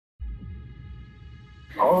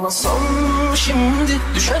Ağlasam şimdi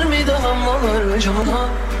düşer mi damlalar camına?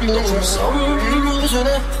 Dokunsam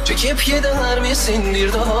yüzüne çekip gider misin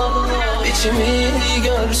bir daha? İçimi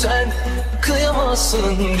görsen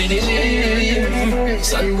kıyamazsın bilirim.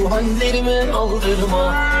 Sen bu hallerime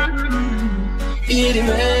aldırma.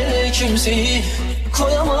 Yerime kimseyi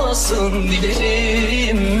koyamazsın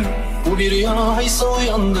dilerim. Bu bir rüyaysa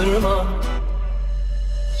uyandırma.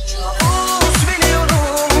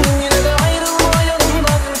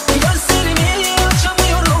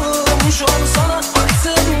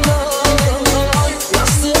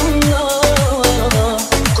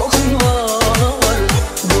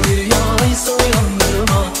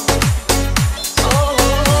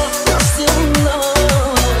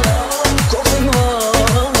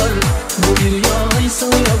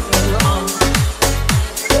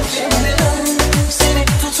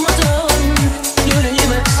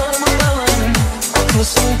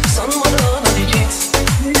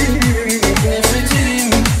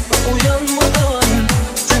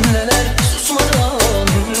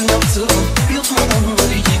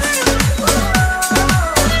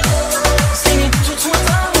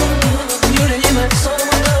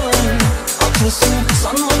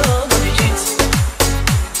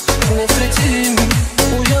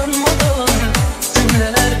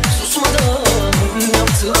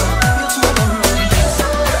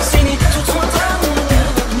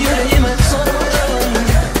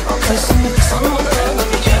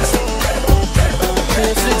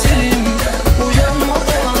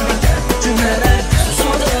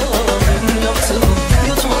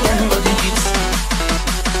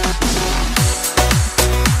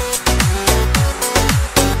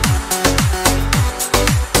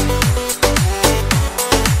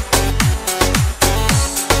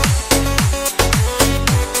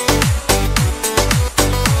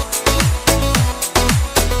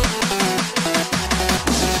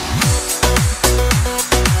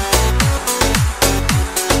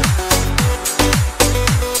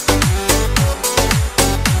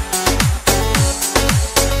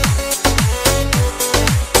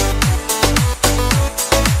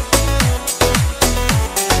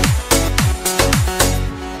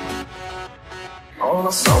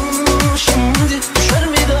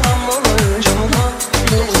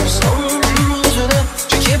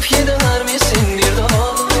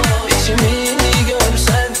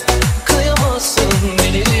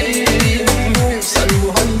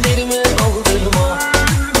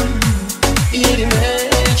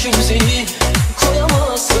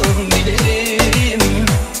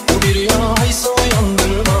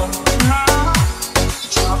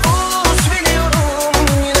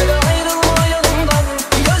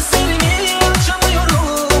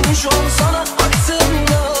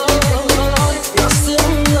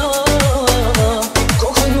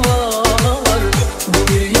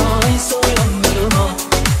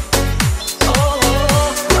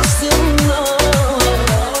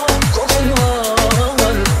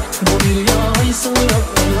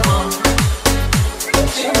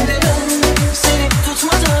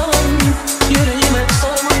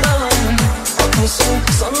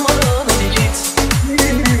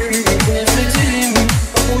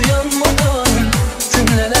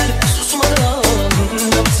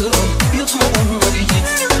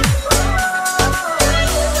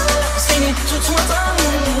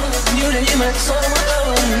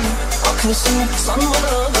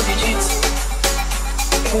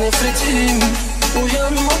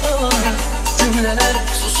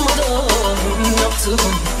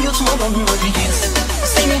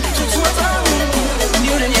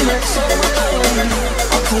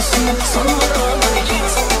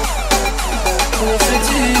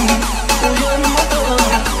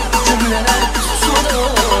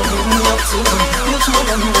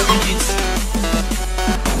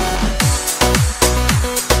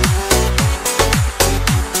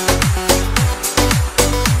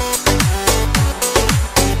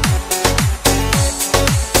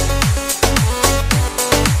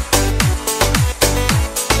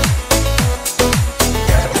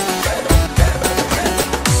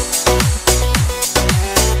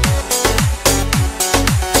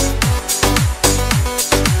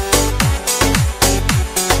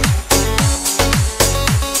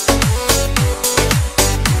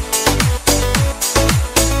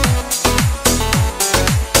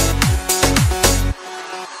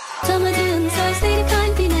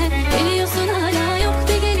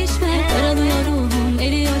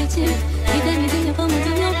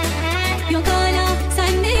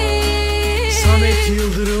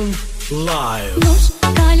 Yıldırım live.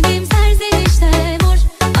 Dur, kalbim serzenişte vur.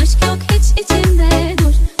 Aşk yok hiç içimde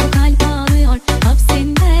dur. Bu kalp ağlıyor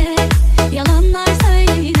hapsinde. Yalanlar söyle.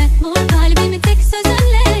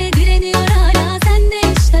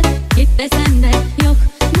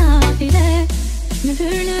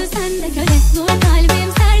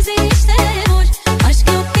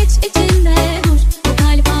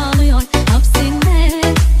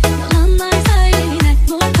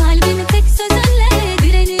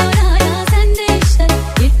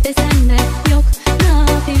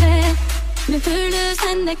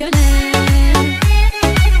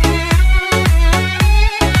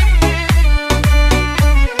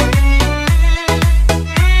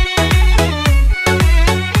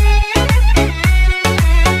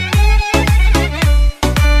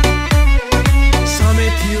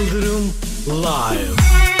 Live.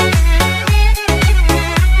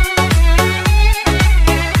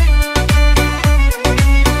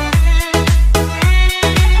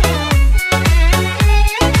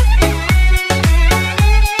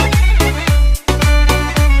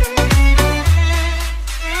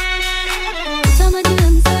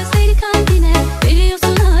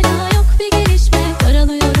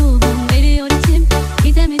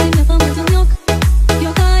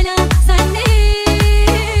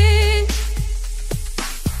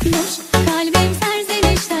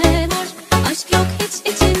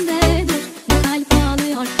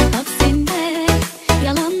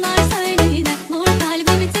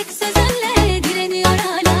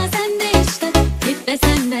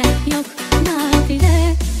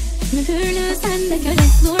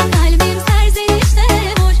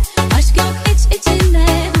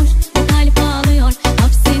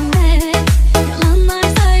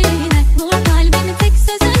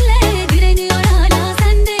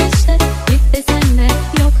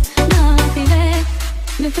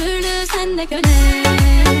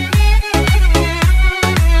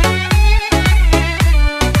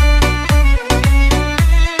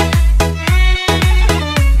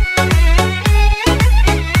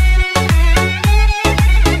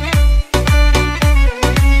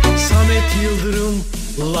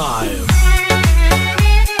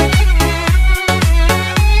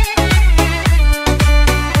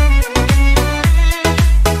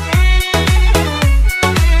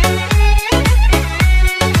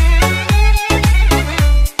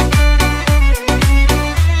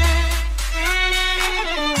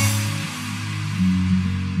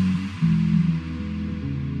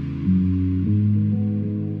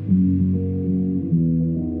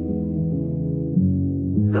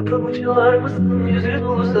 Kapımı çalar mısın yüzün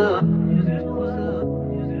olursa?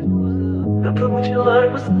 Kapımı çalar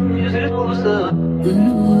mısın yüzün olursa?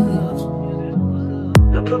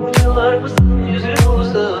 Kapımı çalar mısın yüzün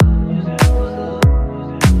olursa?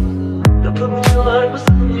 Kapımı çalar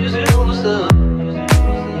mısın yüzün olursa?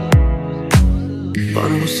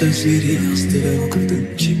 Bana bu sözleri yazdıran o kadın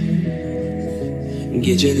kim?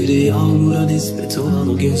 Geceleri yağmura nispet olan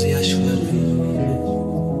o gözyaşları.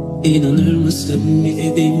 İnanır mısın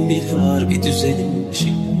bildiğim biri var, bir düzenmiş.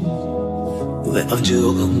 Ve acı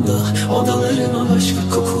olan da odalarıma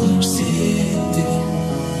başka kokular sildi.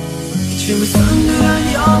 İçimi söndüren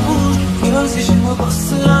yağmur, gözyaşımı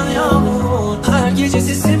bastıran yağmur. Her gece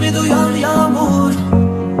sesimi duyan yağmur.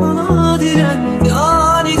 Bana direndi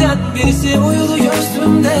aniden, birisi uyudu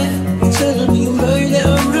gözümde. Çalım yıl böyle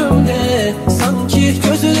ömrümde, sanki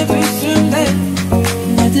gözün hep üstümde.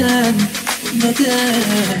 Neden?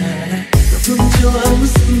 Kapımı çalar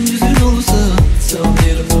mısın yüzün olursa? Tam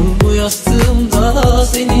yarımı yastığımda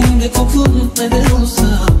senin de kokun neden olursa?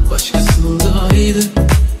 Başkasının dahiydi.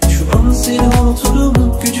 Şu an seni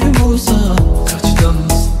unuturum gücüm olursa. Kaçtan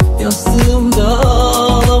yastığımda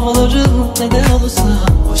ağlamaların neden olursa?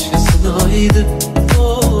 Başkası dahiydi.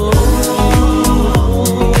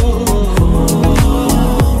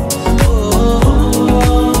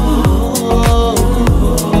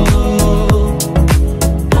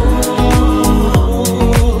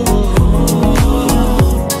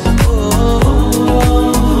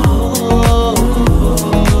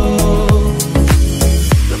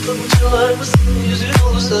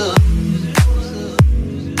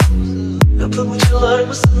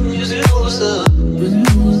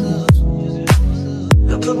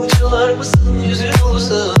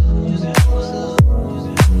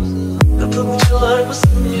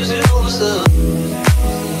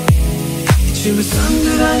 İçimi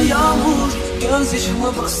söndüren yağmur,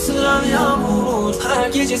 gözyaşımı bastıran yağmur. Her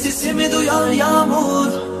gece sesimi duyan yağmur.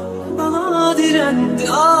 Bana direndi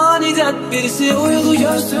aniden, birisi uyudu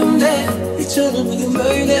gözümde. Hiç anlamadım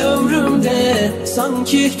böyle ömrümde,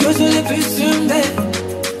 sanki gözün hep üstümde.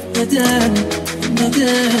 Neden?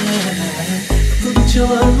 Kapımı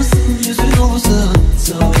çalar mısın yüzün olursa?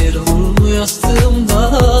 Tam yarımı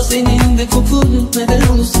yastığımda senin de kokun neden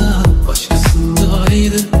olursa? Başkasının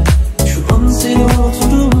dahiydi. Şu an seni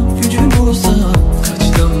unuturum gücüm olursa.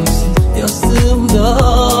 Kaçtan yastığımda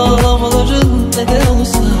ağlamaların neden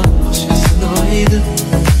olursa? Başkası dahiydi.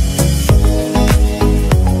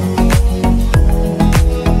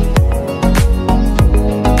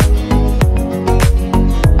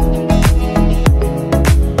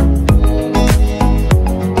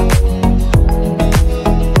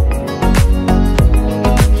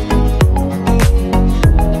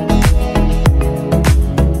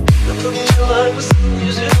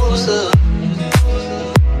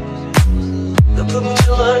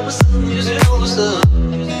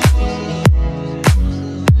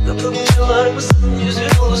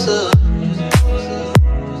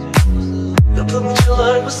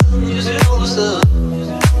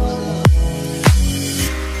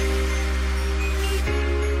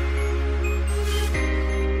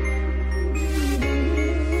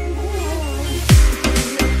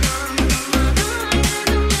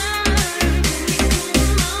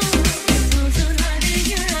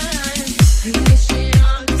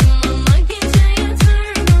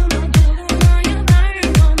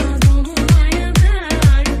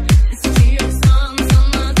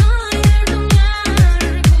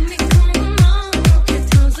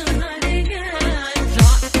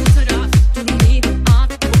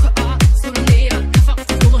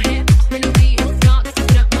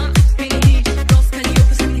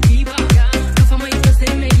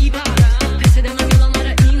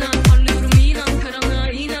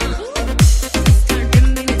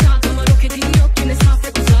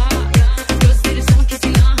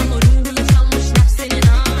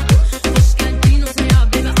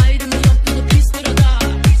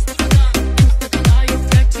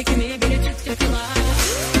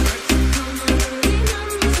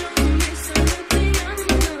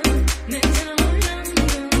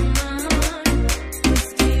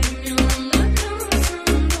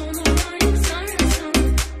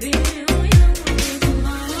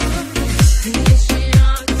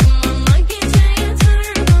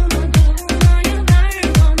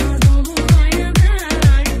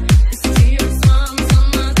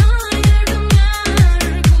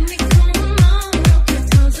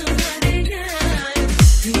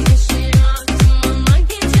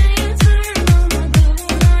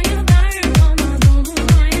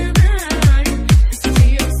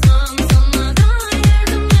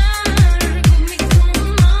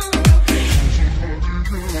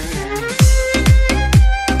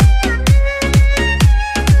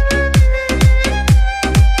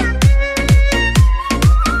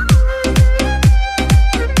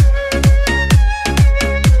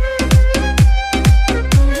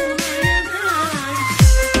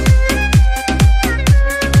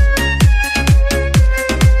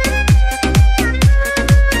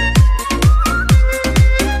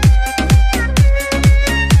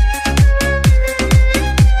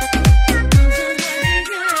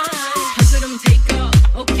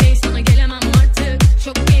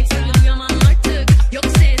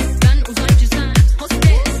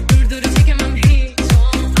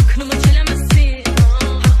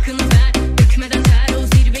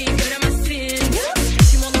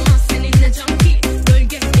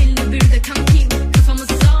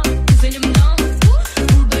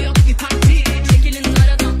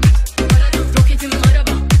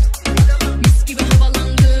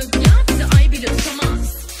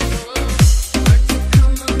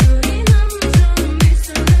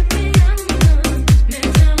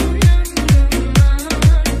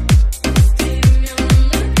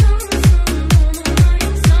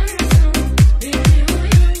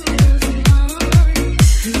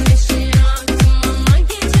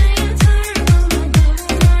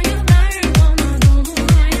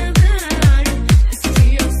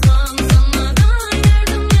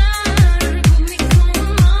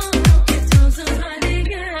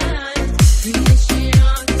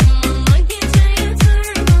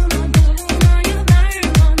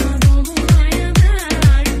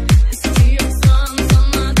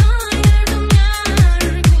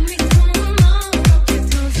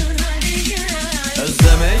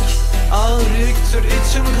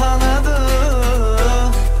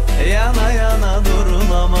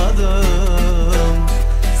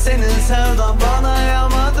 sevdan bana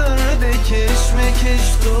yamadır, dikiş mekiş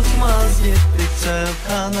tutmaz, gittikçe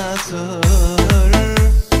kanatır.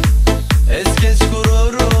 Es geç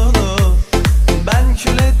gururunu, ben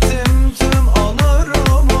kül ettim tüm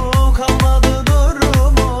onurumu. Kalmadı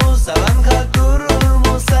durumu, seven kalp durur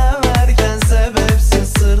mu? Severken sebepsiz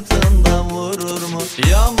sırtından vurur mu?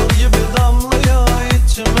 Yağmur gibi damlıyor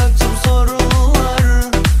içime tüm sorunlar.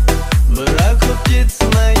 Bırakıp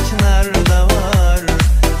gitmek nerede var?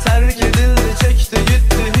 Terk edildi, çekti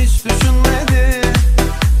gitti, hiç düşünmedi.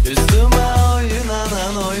 Üstüme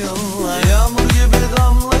oynanan oyunlar. Yağmur gibi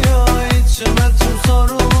damlıyor içime tüm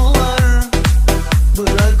sorunlar.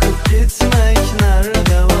 Bırakıp gitmek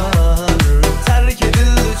nerede var? Terk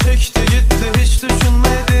edildi, çekti gitti, hiç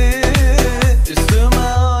düşünmedi. Üstüme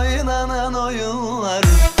oynanan oyunlar.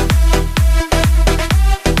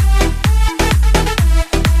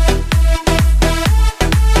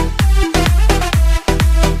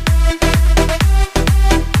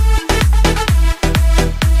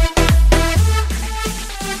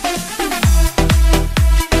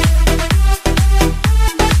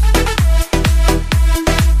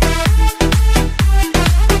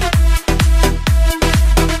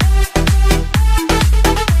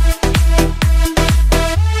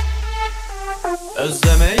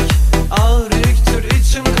 Özlemek ağır yüktür,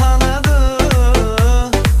 içim kanadı.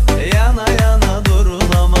 Yana yana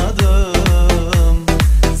durulamadım.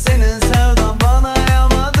 Senin sevdan bana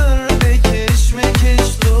yamadır, dikiş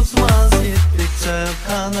mekiş tutmaz, gittikçe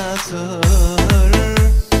kanatır.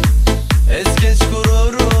 Es geç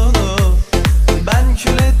gururunu, ben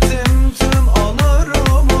kül ettim tüm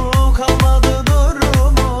onurumu. Kalmadı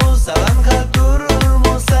durumu, seven kalp durur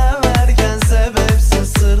mu? Severken sebepsiz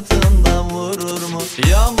sırtından vurur mu?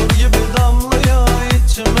 Yağmur gibi damlıyor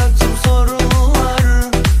içime tüm sorunlar.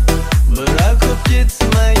 Bırakıp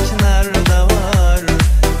gitmek nerede var?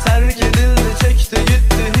 Terk edildi, çekti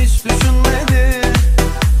gitti, hiç düşünmedi.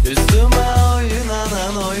 Üstüme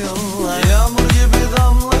oynanan oyunlar. Yağmur gibi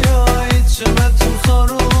damlıyor içime tüm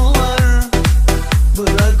sorunlar.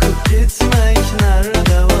 Bırakıp gitmek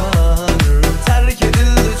nerede var? Terk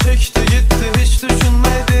edildi, çekti gitti, hiç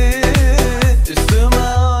düşünmedi. Üstüme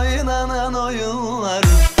oynanan oyunlar.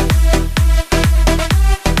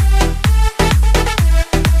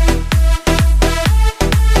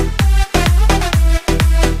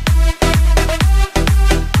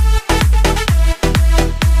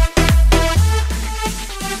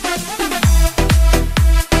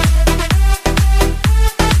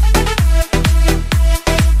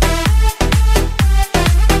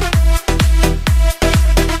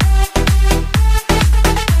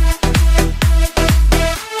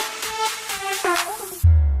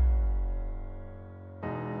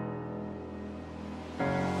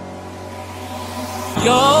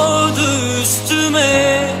 Yağdı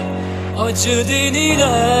üstüme acı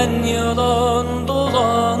denilen, yalan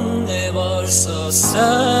dolan ne varsa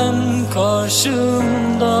sen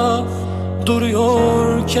karşımda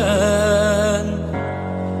duruyorken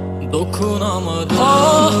dokunamadım.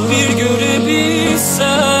 Ah bir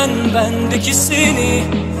görebilsen bendeki seni,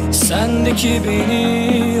 sendeki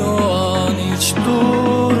beni, o an hiç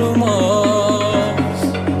durmaz.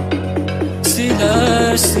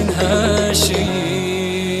 Silersin her şeyi.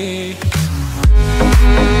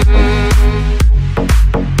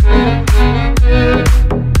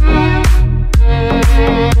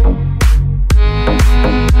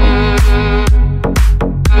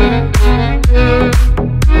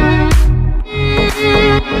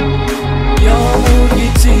 Yağmur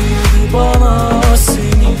getirdi bana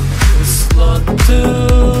seni, ıslattı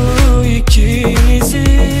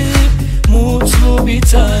ikimizi. Mutlu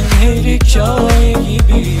biten her hikaye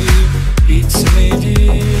gibi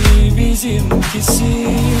bitmedi bizimkisi.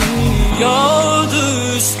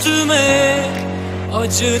 Yağdı üstüme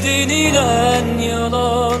acı denilen,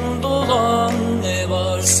 yalan dolan ne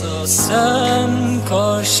varsa sen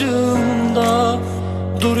karşımda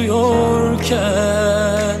duruyorken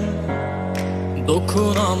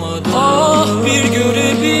dokunamadım. Ah bir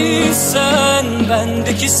görebilsen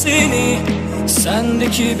bendeki seni,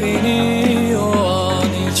 sendeki beni, o an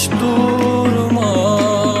hiç durmaz.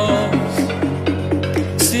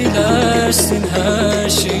 Silersin her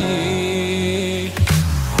şeyi.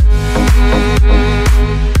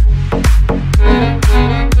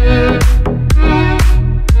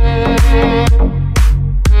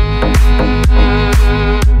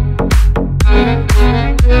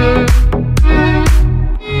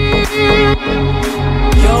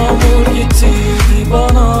 Yağmur getirdi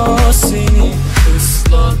bana seni,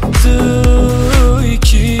 ıslattı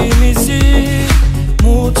ikimizi.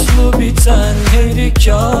 Mutlu biten her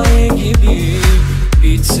hikaye gibi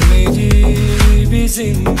bitmedi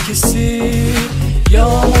bizimkisi.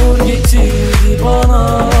 Yağmur getirdi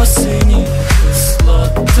bana seni,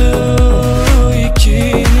 ıslattı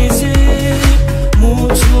ikimizi.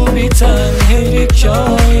 Mutlu biten her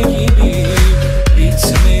hikaye gibi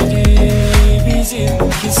bitmedi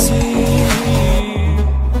bizimkisi.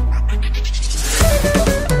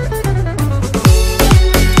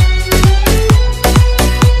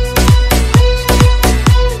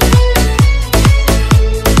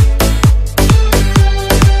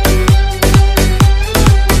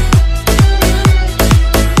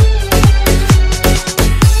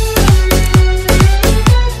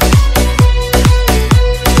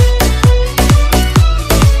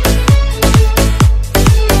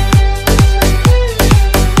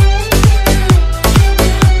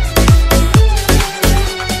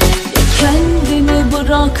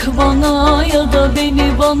 Bana ya da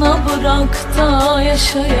beni bana bırak da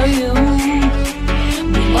yaşayayım.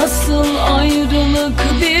 Nasıl ayrılık,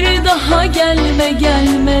 bir daha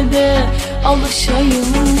gelme de alışayım.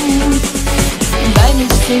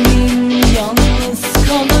 Ben senin yalnız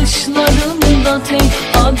kalışlarında tek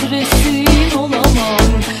adresin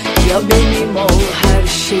olamam. Ya benim ol her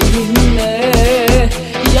şeyinle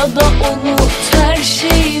ya da unut her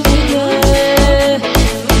şeyinle.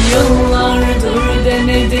 Yıllardır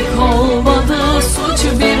denedik olmadı, suç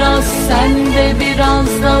biraz sende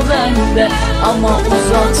biraz da bende. Ama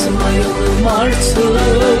uzatmayalım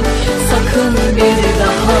artık, sakın bir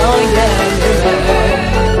daha gelme.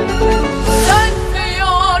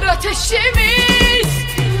 Sönmüyor ateşimiz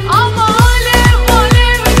ama alev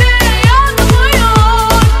alevde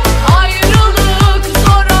yanmıyor. Ayrılık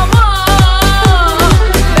zor ama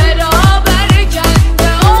beraberken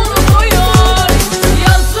de olmuyor.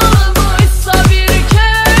 Yazılmışsa bir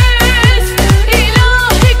kez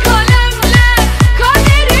ilahi kalemle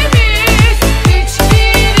kaderimiz,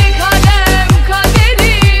 hiçbir kalem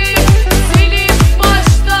kaderi silip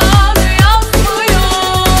baştan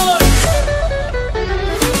yazmıyor.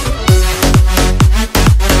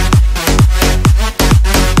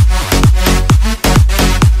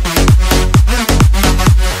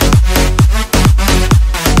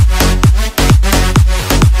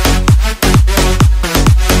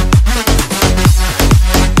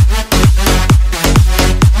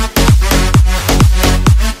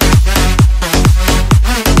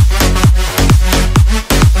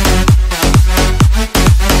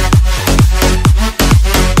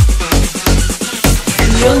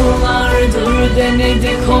 Yıllardır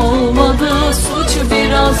denedik olmadı, suç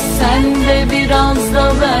biraz sende biraz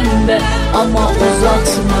da bende. Ama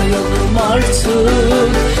uzatmayalım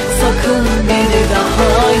artık, sakın bir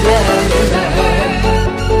daha gelme.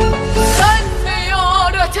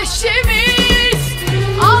 Sönmüyor ateşimiz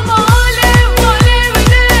ama alev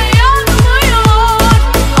alevde yanmıyor.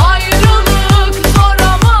 Ayrılık zor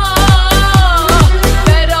ama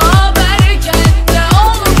beraberken de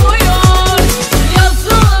olmuyor.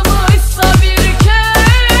 Yazılmışsa bir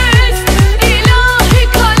kez ilahi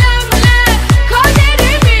kalemle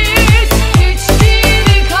kaderimiz,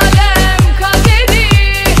 hiçbir kalem kaderi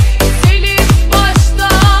silip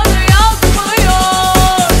baştan yazmıyor.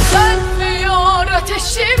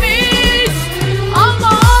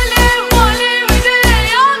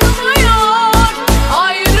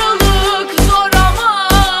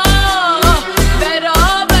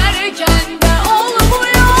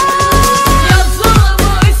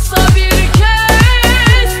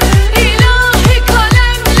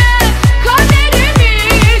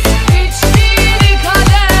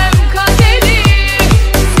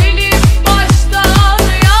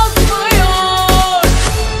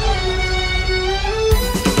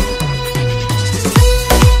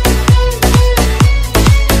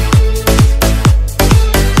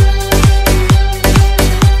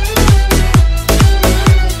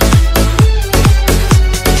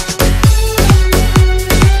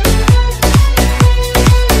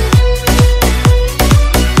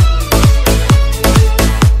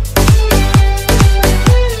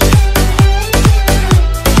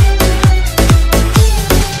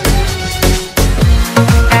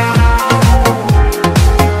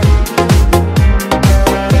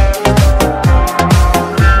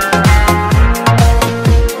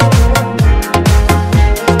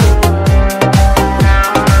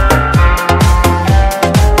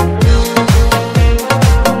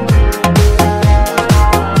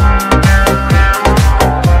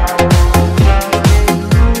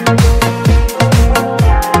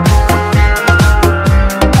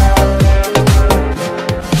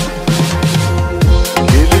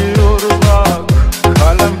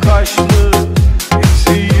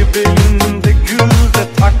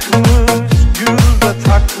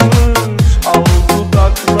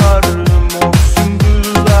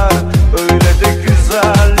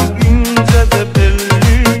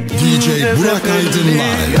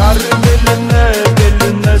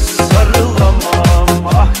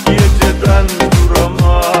 geceden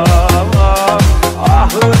duramam. Ah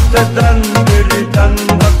öteden beriden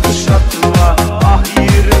bakış atma, ah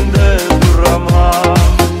yerinde duramam.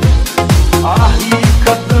 Ah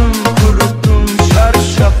yıkadım kuruttum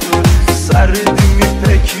çarşafı, serdim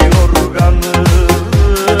ipek yorganı.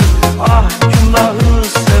 Ah günahı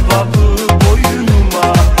sevabı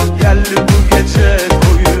boynuma, gel bu gece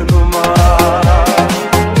koyunuma.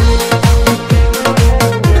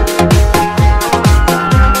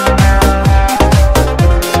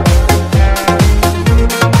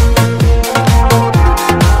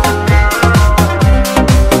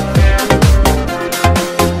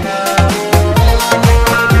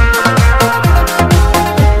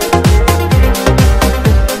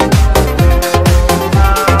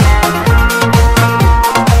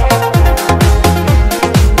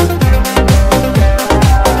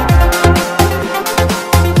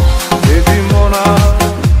 Dedim ona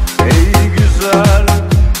ey güzel,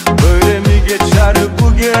 böyle mi geçer bu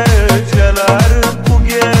geceler, bu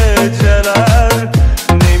geceler.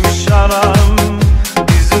 Neymiş anam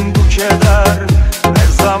bizim bu keder, ne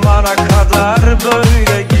zamana kadar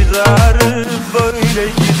böyle gider, böyle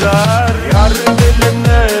gider. Yar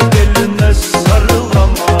beline beline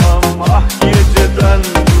sarılamam, ah geceden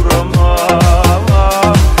duramam.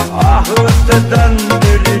 Ah öteden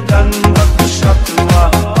beriden bakış atma,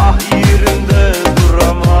 ah yerinde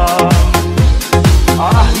duramam.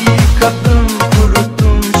 Ah yıkadım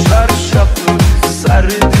kuruttum çarşafı,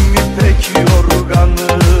 serdim ipek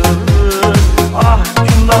yorganı. Ah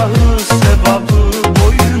günahı sevabı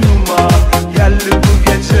boynuma, gel bu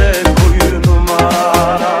gece koyunuma.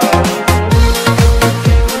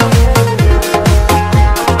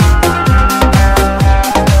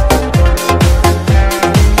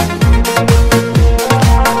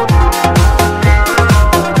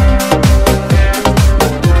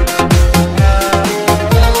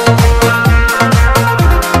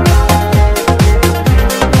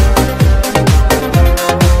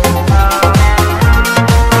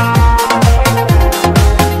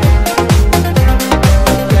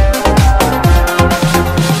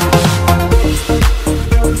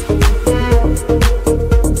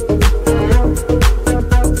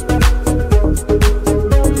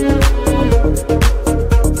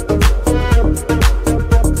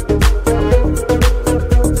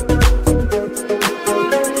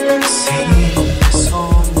 Seninle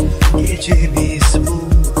son gecemiz bu,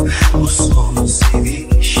 bu son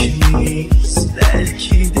sevişimiz.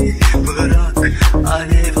 Belki de bırak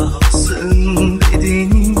alev alsın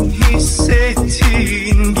bedenin,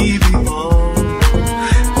 hissettiğin gibi ol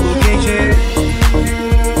bu gece.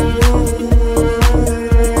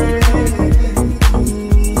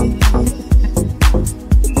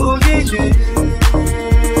 Bu gece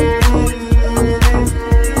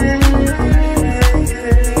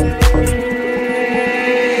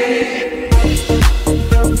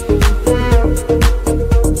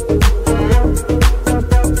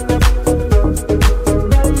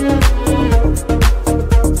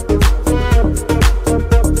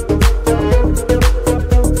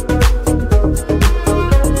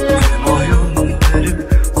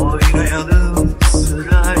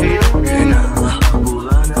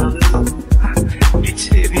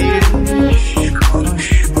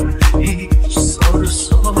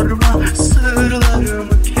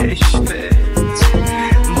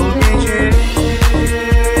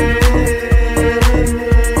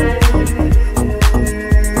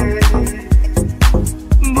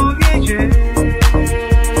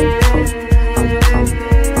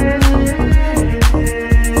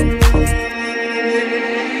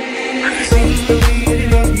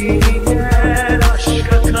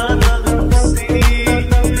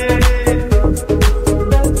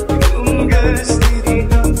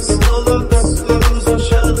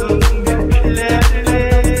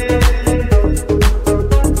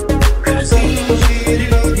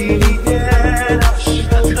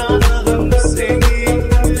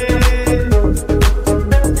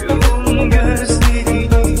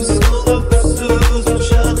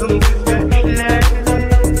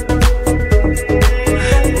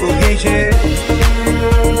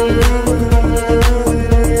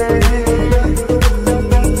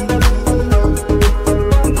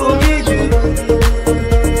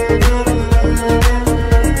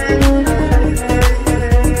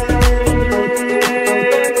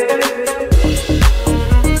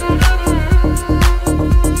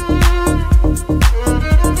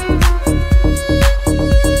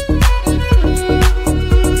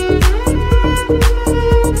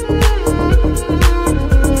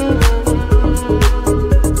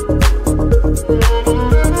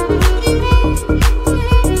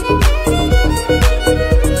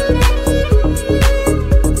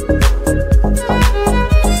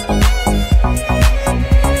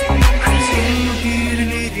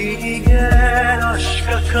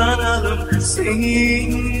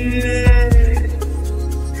seninle.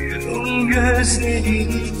 Yum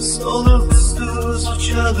gözlerini soluksuz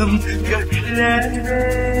uçalım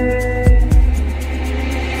göklerde.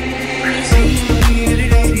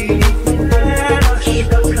 Zehirlerinden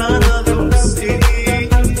aşka kanalım seninle.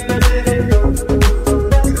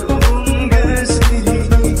 Yum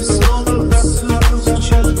gözlerini soluksuz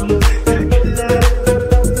uçalım göklerde.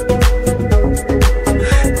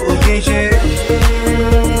 Bu gece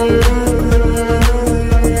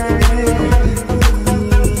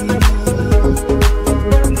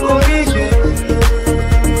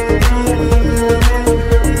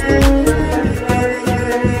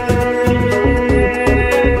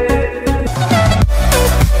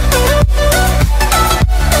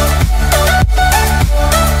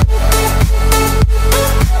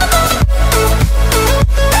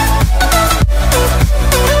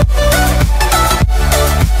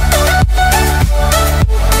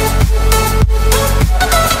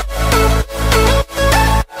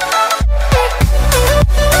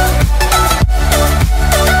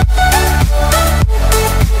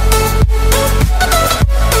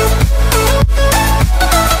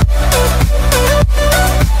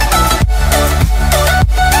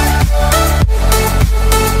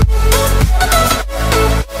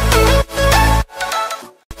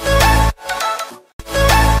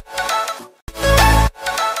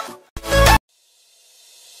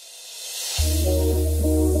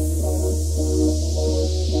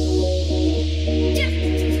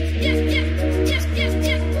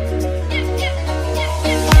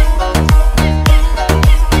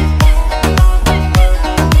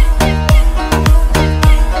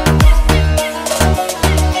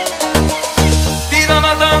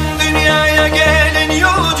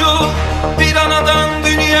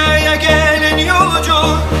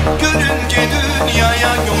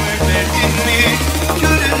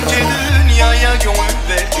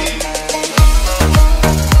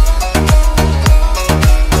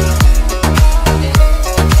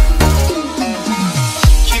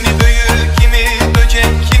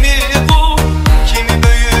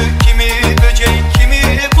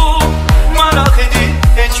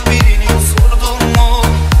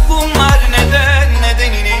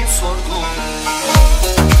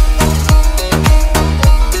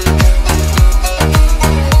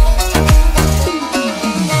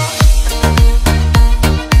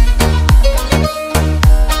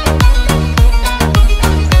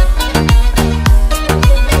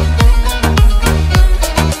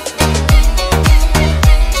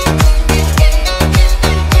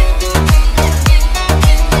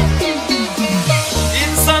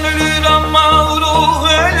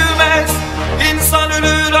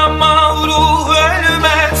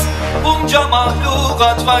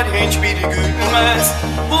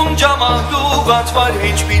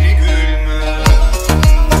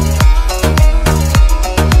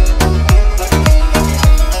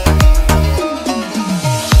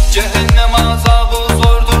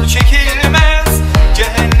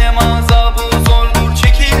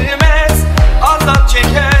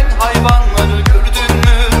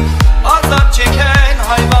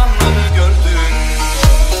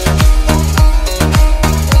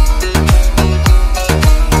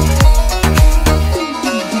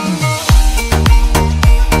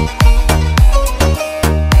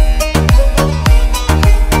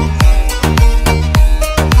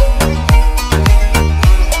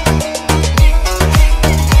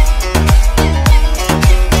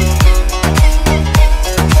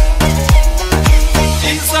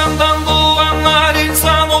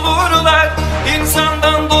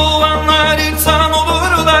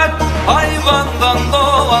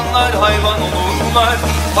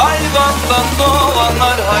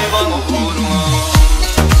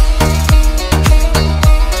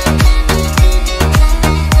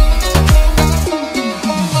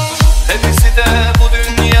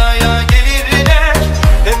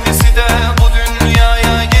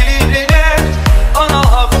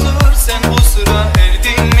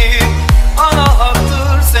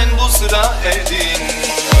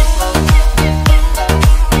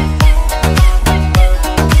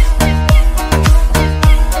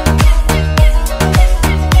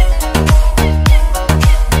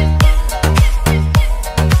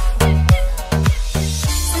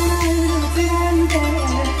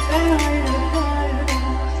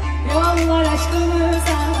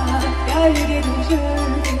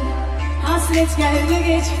Hasret geldi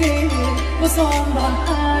geçti bu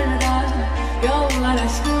sonbaharda. Yollar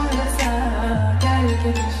aşkımıza gel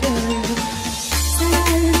görüşelim. Sen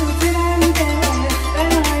ayrı trende,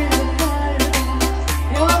 ben ayrı karda.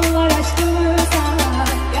 Yollar aşkımıza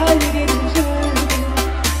gel görüşelim.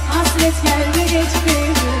 Hasret geldi geçti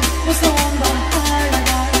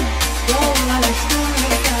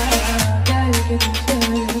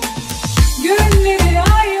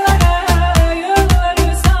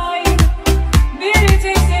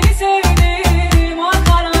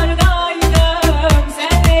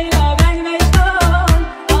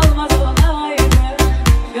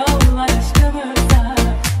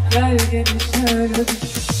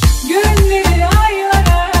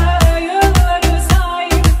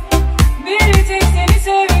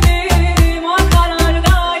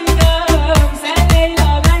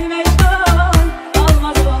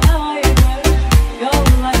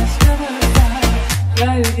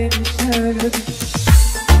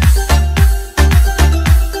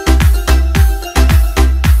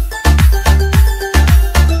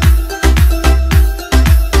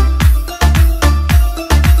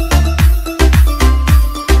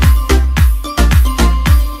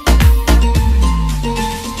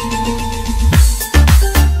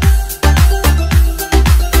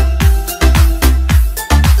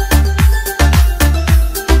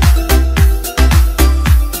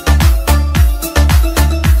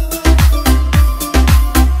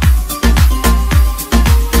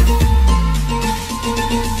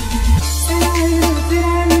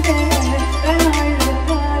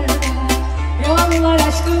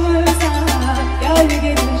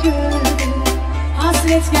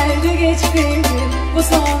geçti bu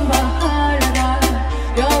sonbaharda.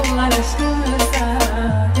 Yollar aşkımıza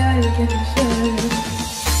gel görüşelim.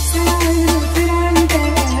 Sen ayrı trende,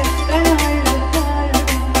 ben ayrı karda.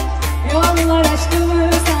 Yollar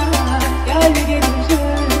aşkımıza gel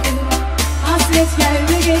görüşelim. Hasret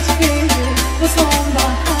geldi geçti bu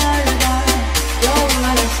sonbaharda.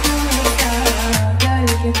 Yollar aşkımıza gel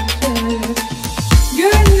görüşelim.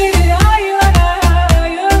 Günleri aylara,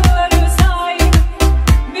 yılları saydım.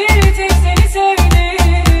 Bir tek seni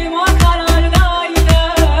sevdim, o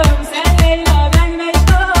karardaydım. Sen Leyla, ben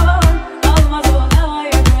Mecnun, olmaz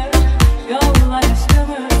olaydı. Yollar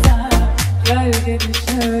aşkımıza gölge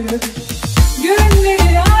düşerim.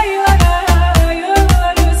 Günleri aylara,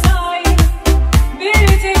 yılları saydım. Bir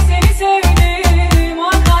tek seni sevdim, o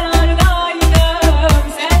karardaydım.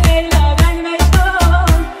 Sen Leyla, ben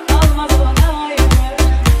Mecnun, olmaz olaydı.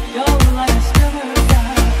 Yollar aşkımıza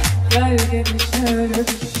gölge düşerim.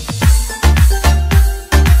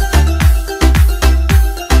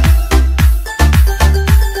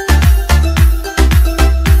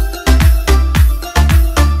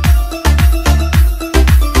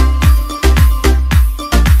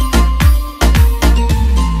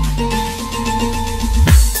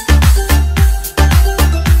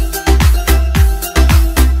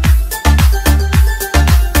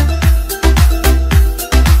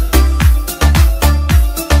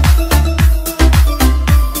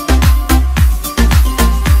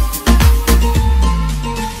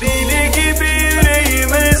 Deli gibi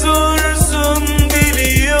yüreğime zorsun,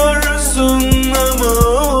 biliyorsun ama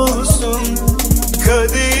olsun.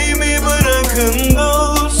 Kadehimi bırakın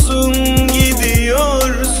dolsun,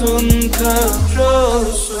 gidiyorsun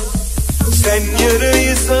kahrolsun. Sen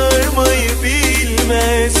yarayı sarmayı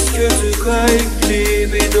bilmez, kötü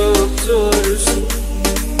kalpli bir doktorsun.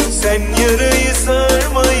 Sen yarayı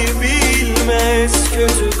sarmayı bilmez,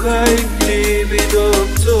 kötü kalpli bir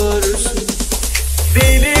doktorsun.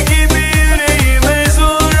 Deli gibi yüreğime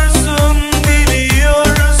zorsun,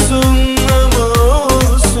 biliyorsun ama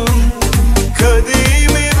olsun.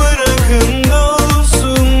 Kadehimi bırakın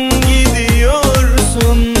dolsun,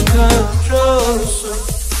 gidiyorsun kahrolsun.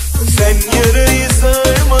 Sen yarayı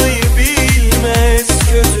sarmayı bilmez,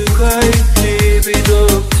 kötü kalpli bir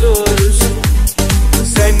doktorsun.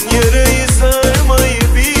 Sen yarayı sarmayı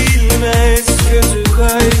bilmez, kötü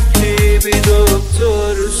kalpli bir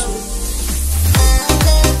doktorsun.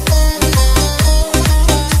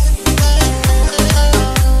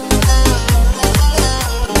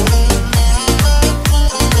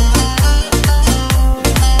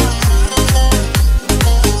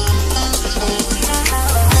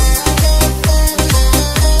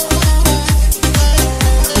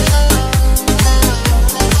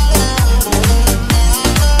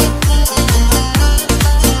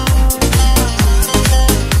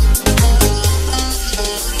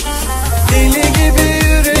 Deli gibi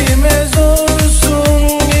yüreğime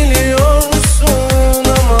zorsun, geliyorsun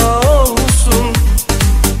ama olsun.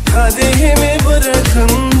 Kadehimi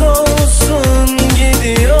bırakın dolsun,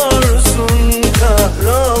 gidiyorsun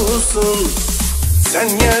kahrolsun. Sen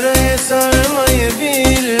yarayı sarmayı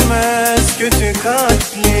bilmez, kötü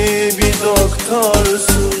kalpli bir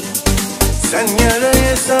doktorsun. Sen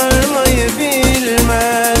yarayı sarmayı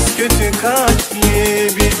bilmez, kötü kalpli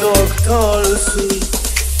bir doktorsun.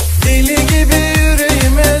 Deli gibi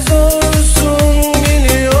yüreğime zorsun,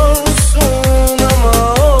 biliyorsun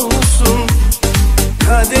ama olsun.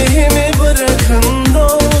 Kadehimi bırakın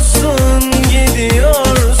dolsun,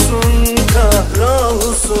 gidiyorsun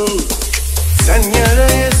kahrolsun. Sen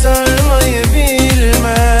yarayı sarmayı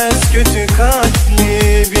bilmez, kötü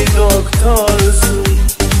kalpli bir doktorsun.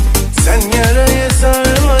 Sen yarayı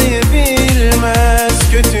sarmayı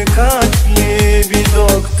bilmez, kötü kalpli bir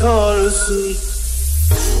doktorsun.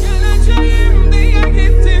 Geleceğim diye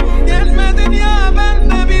gittim, gelmedin ya.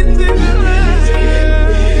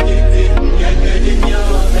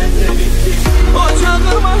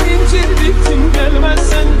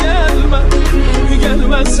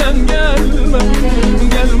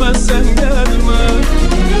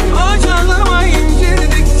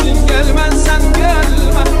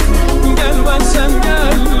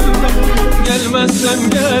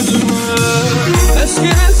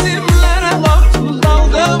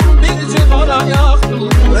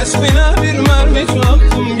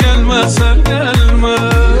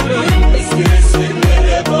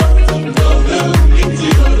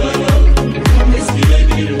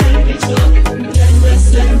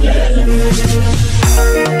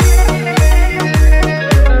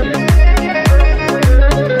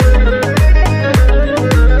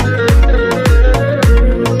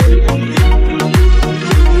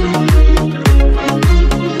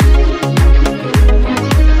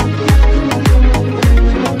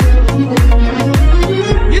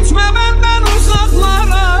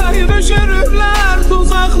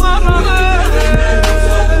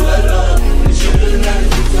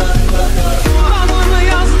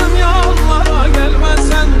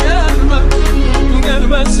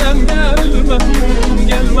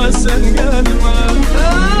 gelme.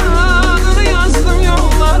 Adını yazdım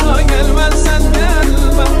yollara, gelmezsen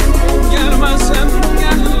gelme. Gelmezsen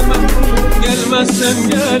gelme, gelmezsen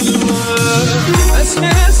gelme. Eski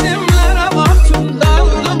resimlere baktım,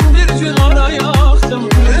 daldım bir cigara yaktım.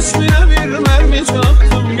 Resmine bir mermi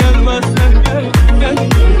çaktım, gelmezsen gelme.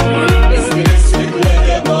 Eski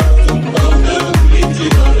resimlere baktım, daldım bir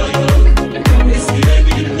cigara yaktım. Resmine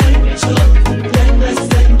bir mermi çaktım,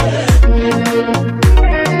 gelmezsen gelme.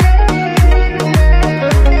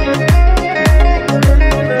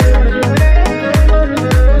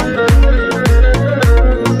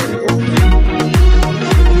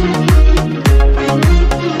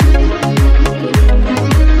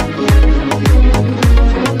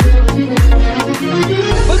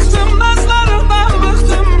 Bıktım nazlarından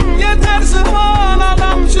bıktım, yeter zıvan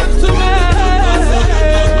adam çıktım.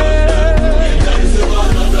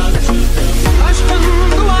 Aşkın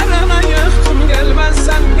duvarına yıktım,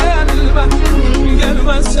 gelmezsen gelme.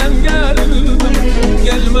 Gelmezsen gelme,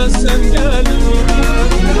 gelmezsen gelme.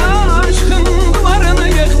 Aşkın duvarını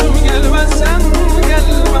yıktım, gelmezsen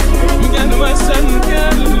gelme. Gelmezsen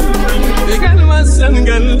gelme, gelmezsen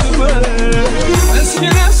gelme. Eski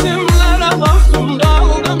resimlere baktım,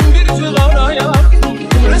 daldım bir cigara yaktım.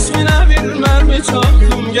 Resmine bir mermi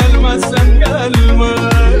çaktım, gelmezsen gelme.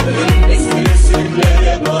 Eski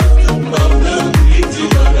resimlere baktım, daldım bir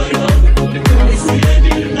cigara yaktım. Resmine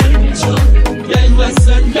bir mermi çaktım,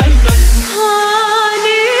 gelmezsen gelme.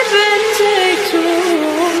 Hani ben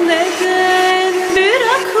tektim, neden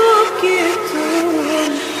bırakıp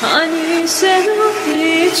gittin? Hani senin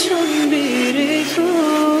için biriydim.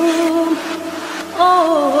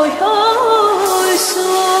 Oy oy,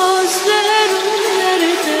 sözlerim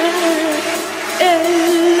nerede?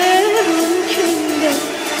 Ellerim kimde?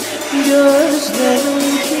 Gözlerim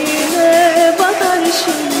kime bakar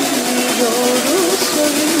şimdi? Doğru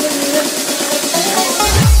söyle.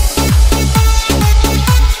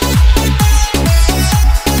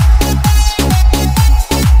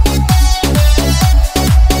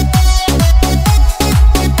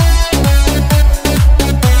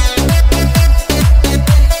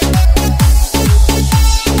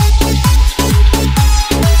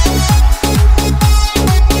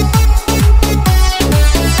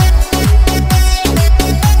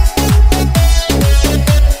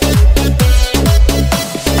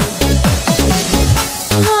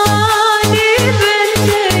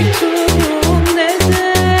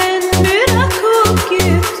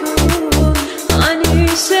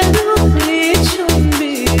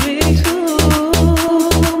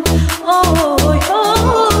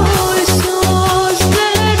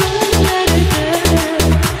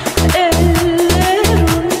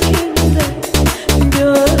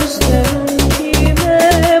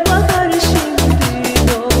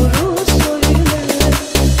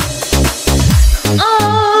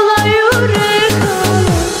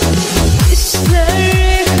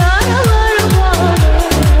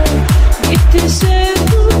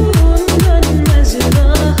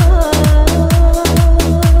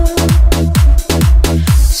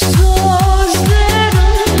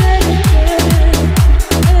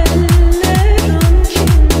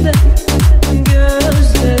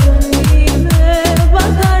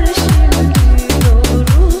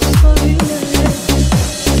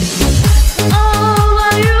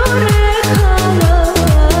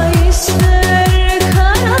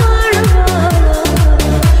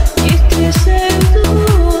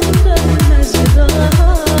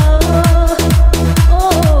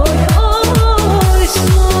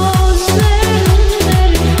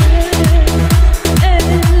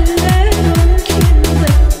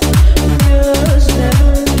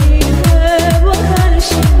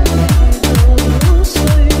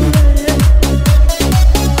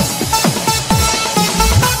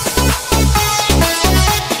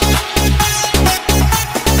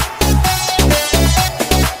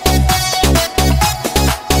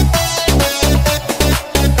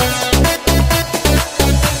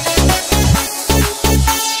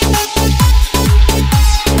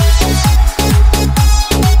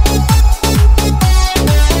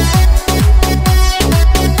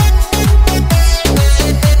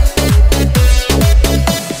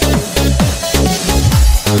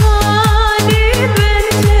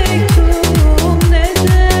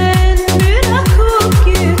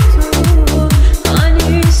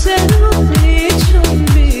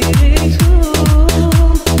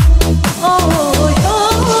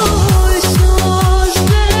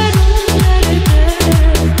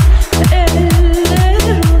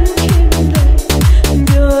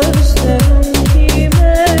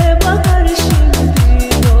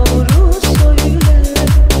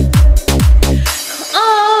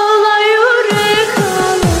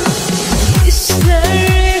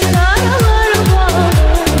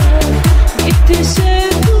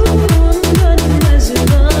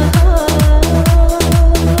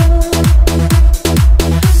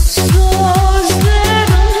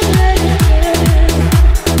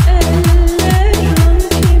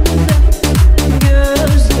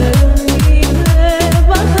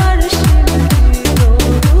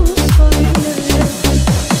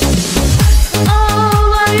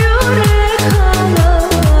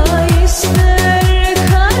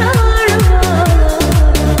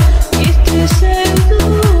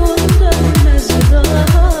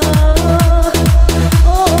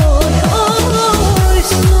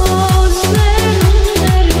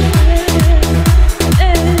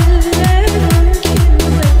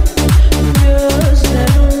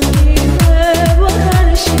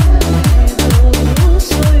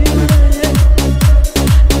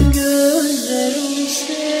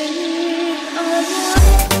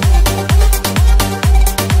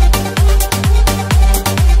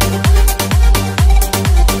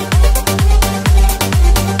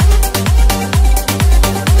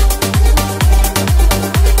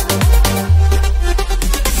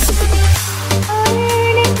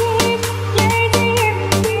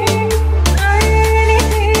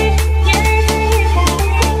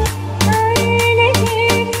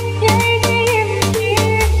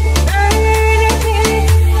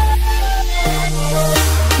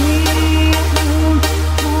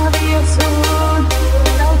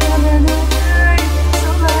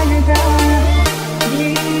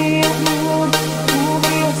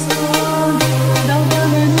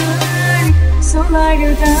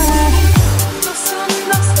 uzaklarda. Dostum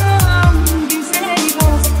dostum güzel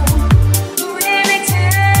dostum, bu ne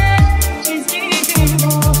beter çizgidir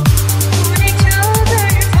bu. Bu ne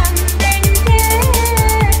çıldırtan denge,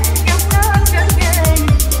 yaprak döker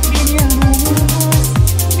bir yanımız,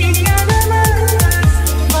 bir yanımız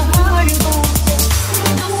bahar bahçe.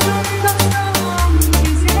 Dostum dostum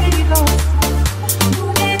güzel dostum,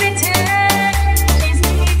 bu ne beter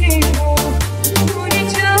çizgidir bu. Bu ne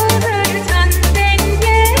çıldırtan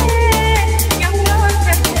denge,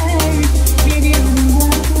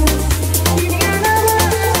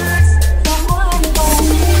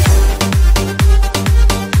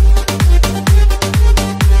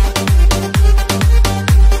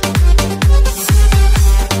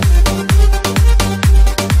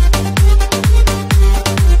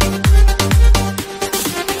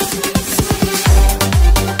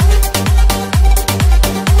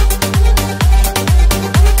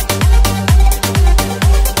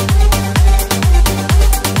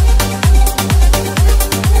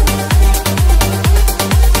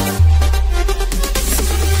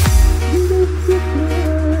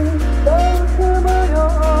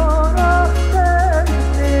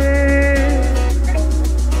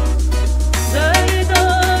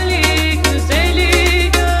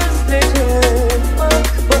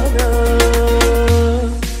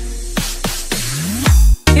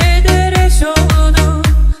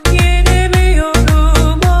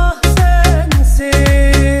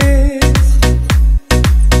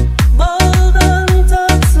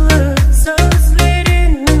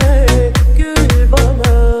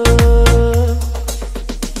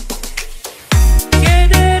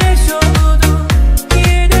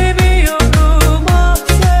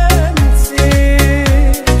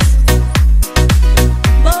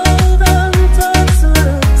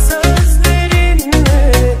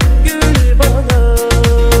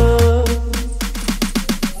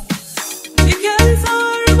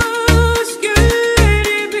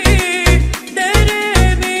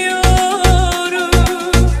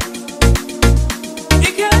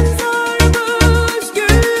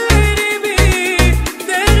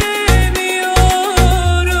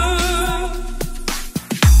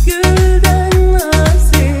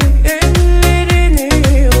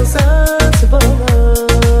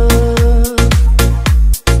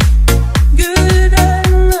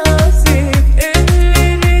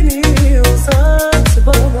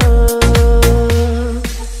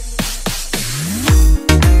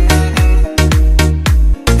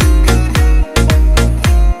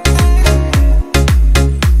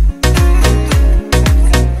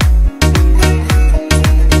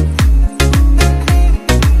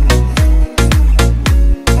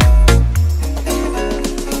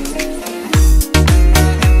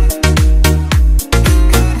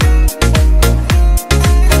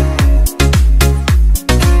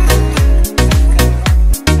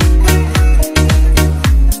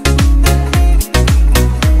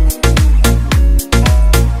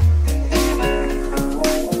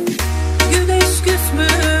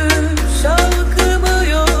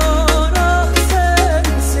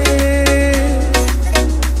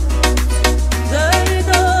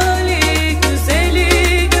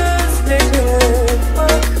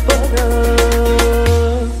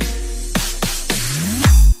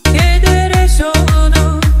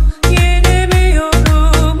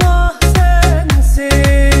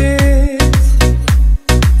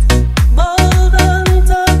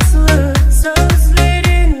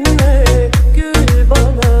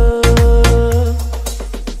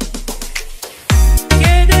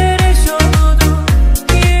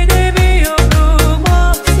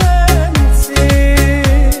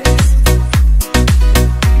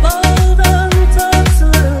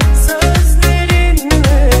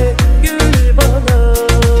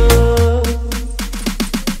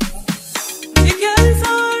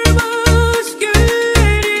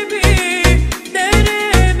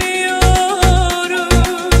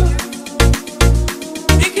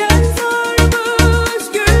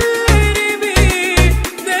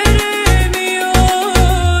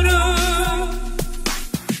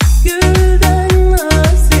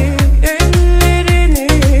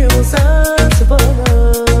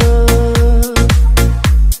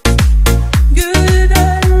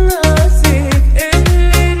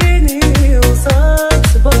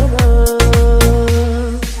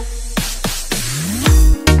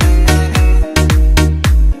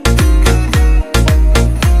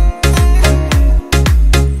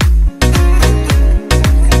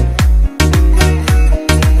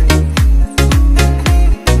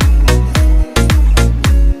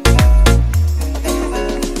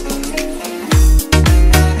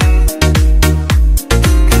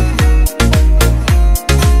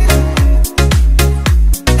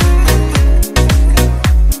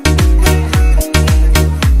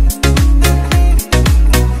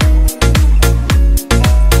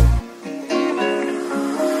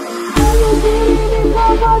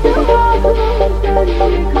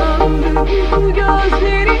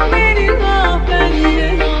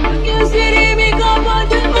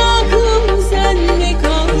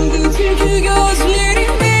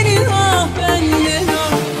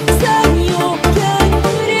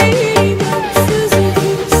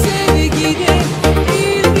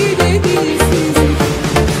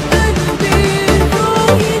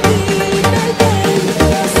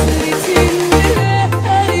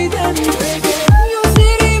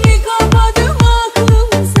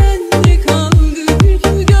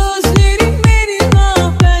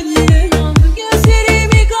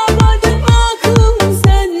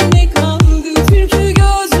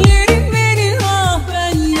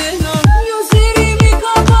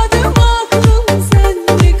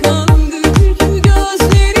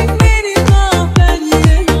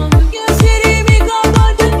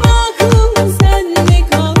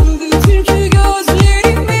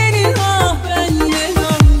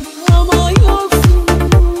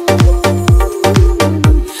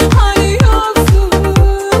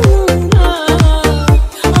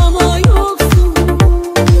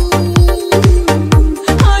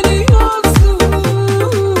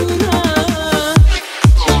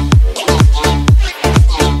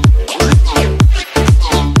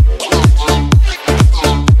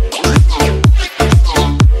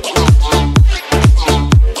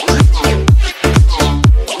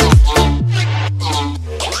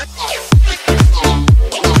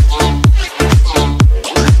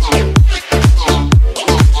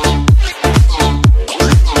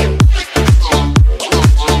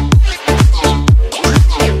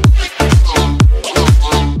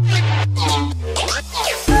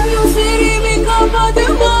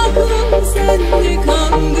 kapadım aklım sende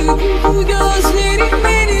kaldı. Bu gözlerim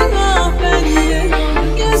benim ah bende.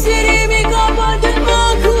 Gözlerimi kapadım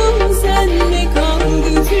aklım sende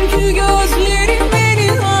kaldı. Çünkü gözlerim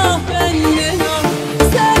benim ah bende.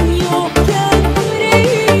 Sen yokken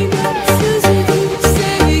yüreğim sızıdı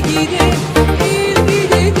sevgide.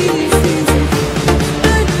 İlbide dilsiz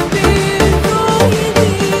ömür doydu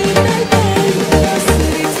neden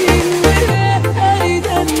hasretinle her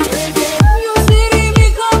demde. Gözlerimi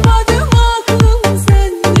kapadım aklım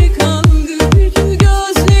sende kaldı. Çünkü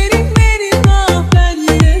gözlerim benim ah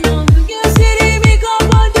bende. Gözlerimi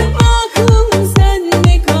kapadım aklım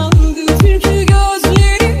sende kaldı. Çünkü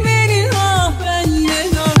gözlerim benim ah bende.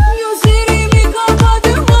 Gözlerimi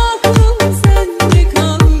kapadım aklım sende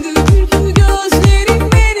kaldı. Çünkü gözlerim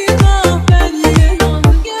benim ah bende.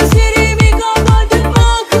 Gözlerimi kapadım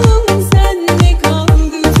aklım sende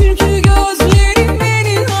kaldı. Çünkü gözlerim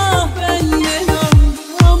benim ah bende.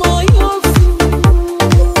 Ama yoksun,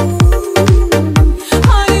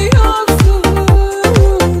 hani yoksun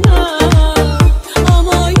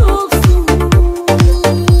ama yoksun,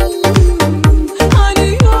 hani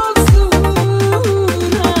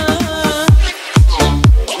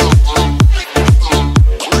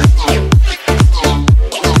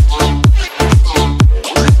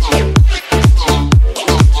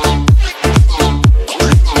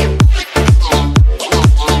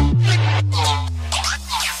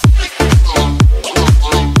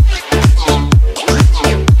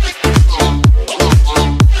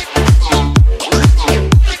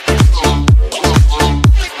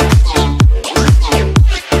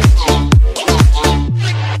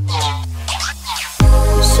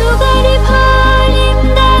şu garip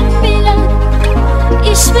halimden bilen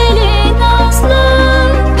işveli nazlı.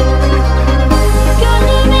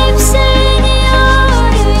 Gönlüm hep seni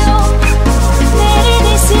arıyor.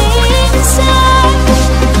 Neredesin sen?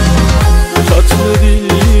 Tatlı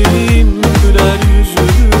dilim güler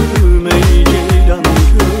yüzüm ey ceylan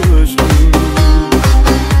gözüm.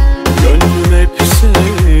 Gönlüm hep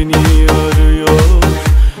seni arıyor.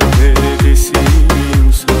 Neredesin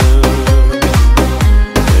sen?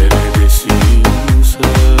 Neredesin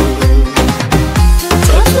sen?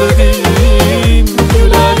 Tatlı dilim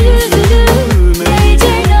güler yüzüm ey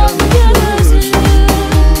ceylan gözüm.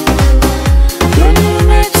 Gönlüm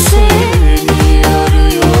hep seni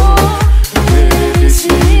arıyor.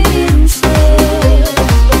 Neredesin sen?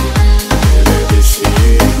 Neredesin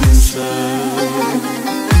sen?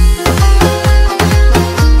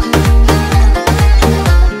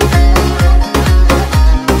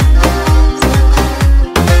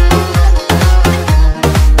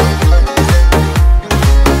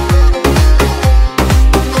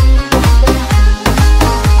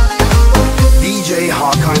 DJ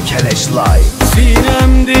Hakan Keleş Live.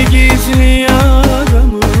 Sinemde gizli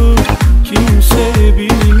yaramı kimse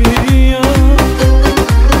bilmiyor.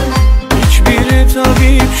 Hiçbir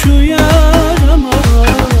tabip şu yarama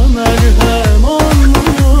merhem olmuyor.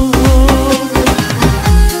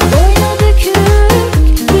 Boynu bükük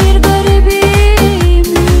bir garibim,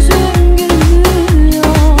 yüzüm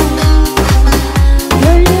gülmüyor.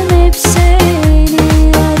 Gönlüm hep seni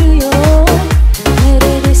arıyor.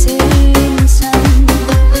 Neredesin sen?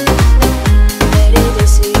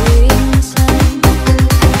 Neredesin sen?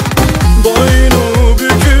 Boynu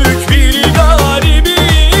bükük bir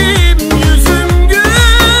garibim, yüzüm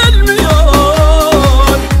gülmüyor.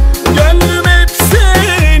 Gönlüm hep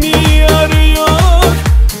seni arıyor.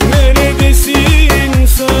 Neredesin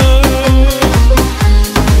sen?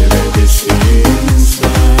 Neredesin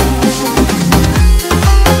sen?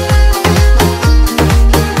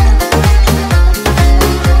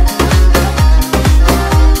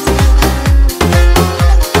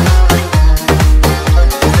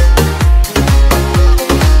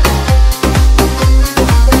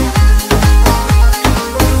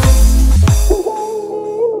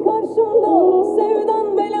 Karşımda sevdan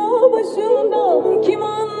bela başımda. Kim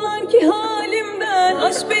anlar ki halimden?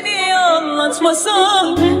 Aşk beni anlatmasa.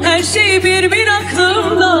 Her şey bir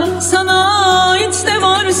aklımda. Sana ait ne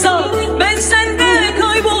varsa ben sende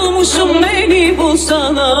kaybolmuşum, beni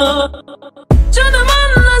bulsana. Canım